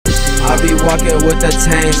I be walking with the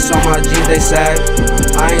tanks on my jeans, they sag.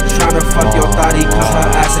 I ain't tryna fuck your thotty, cause her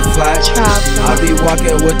ass is flat. I be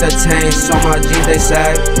walking with the tanks on my jeans, they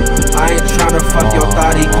sag. I ain't tryna fuck your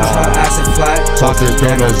thotty, cause her ass is flat. Talking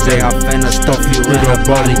gonna say I'm finna stuff you in a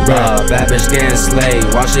body bag. Bad bitch getting slayed.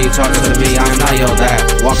 Why she talking to me? I'm not your dad.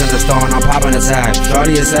 Walking the store and I'm popping the tag.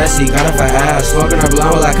 Shorty is sassy, got a fat ass. Smoking her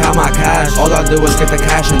blunt like how my cash. All I do is get the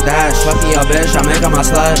cash and dash. Fucking your bitch, I'm making my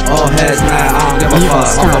slut. All heads mad, I don't give a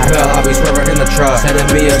fuck. Off a pill, I'll be swerving in the truck. Sending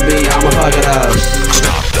me a beat, I'ma fuck it up.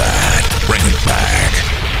 Stop that. Bring it back.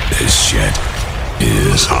 This shit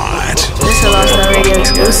is hot. This is a Lost on Radio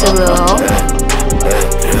exclusive, little.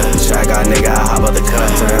 Shot got nigga, I hop out the cut.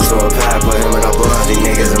 Turn him to a pack, put him in a blunt. These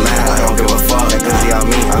niggas are mad, I don't give a fuck. That glizzy on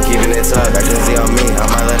me, I'm keeping it tucked. That glizzy on me, I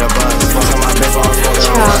might let her buzz. Fucking my bitch while I'm smoking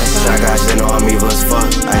on one. Shot got shit on me, but fuck.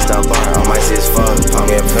 Iced out bar, I'm icy as fuck. Pump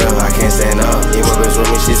me a pill, I can't stand up. You a bitch with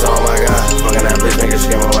me, she saw, oh my god. Fucking that bitch, nigga,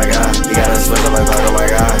 scream, oh my god. He got a switch, I'm like, oh my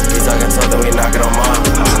god. He talking tough, then we knock it on mom.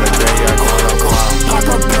 I'm in the graveyard, corn on corn. Pop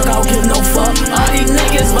a perk, I don't give no fuck. All these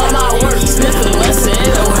niggas love my work. Sniff the lesson,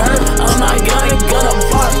 it'll hurt. Oh my god, it gonna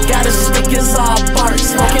bark. Got a stick, it's all bark.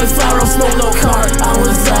 Smoking flower, don't smoke no cart. I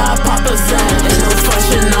was pop a Zan. Ain't no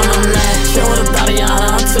question, I'm a man. Show the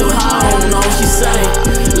Tatiana, I'm too high, I don't know what she say.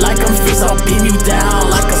 Like I'm Xhris, I'll beam you down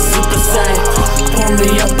like a Super Saiyan. Pour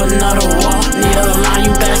me up another wall. Need a line,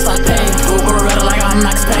 you better start paying. Uber red like I'm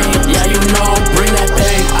Max Payne. Yeah, you know, bring that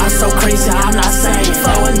thing. I'm so crazy, I'm not sane.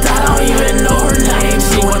 Flowing down, I don't even know her name.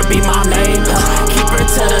 She wanna be my main. Keep her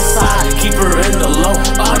to the side, keep her in the low.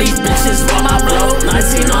 All these bitches want my blow.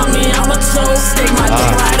 19 on me, I'm a toe. Stick my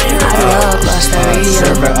dick right in her. I love Lost on Radio.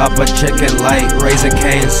 Serve her up a chicken light, Raisin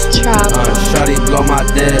canes. Shorty blow my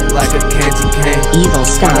dick like a candy cane. Evil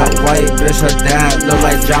Star. White bitch, her dad look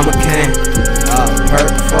like John McCain. Perk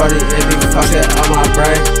 40, it be fucking on my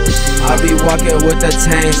brain. I be walking with the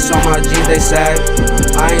tanks on my jeans, they sag.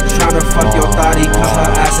 I ain't tryna fuck your thotty, cause her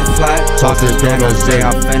ass is flat. Talking gonna say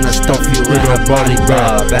I'm finna stuff you in a body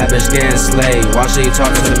bag. Bad bitch getting slayed. Why she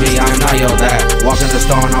talking to me? I'm not your dad. Walking the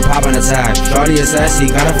store and I'm popping the tag. Shorty is sassy,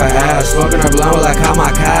 got a fat ass. Smoking her blunt like how my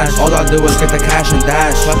cash. All I do is get the cash and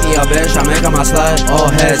dash. Fucking your bitch, I'm making my slut. All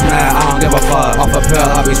heads mad, I don't give a fuck. Off a pill,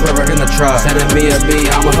 I'll be swerving in the truck. Sending me a beat,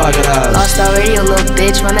 I'ma fuck it up. Lost on Radio, little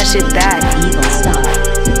bitch, run that shit back. Evil Star.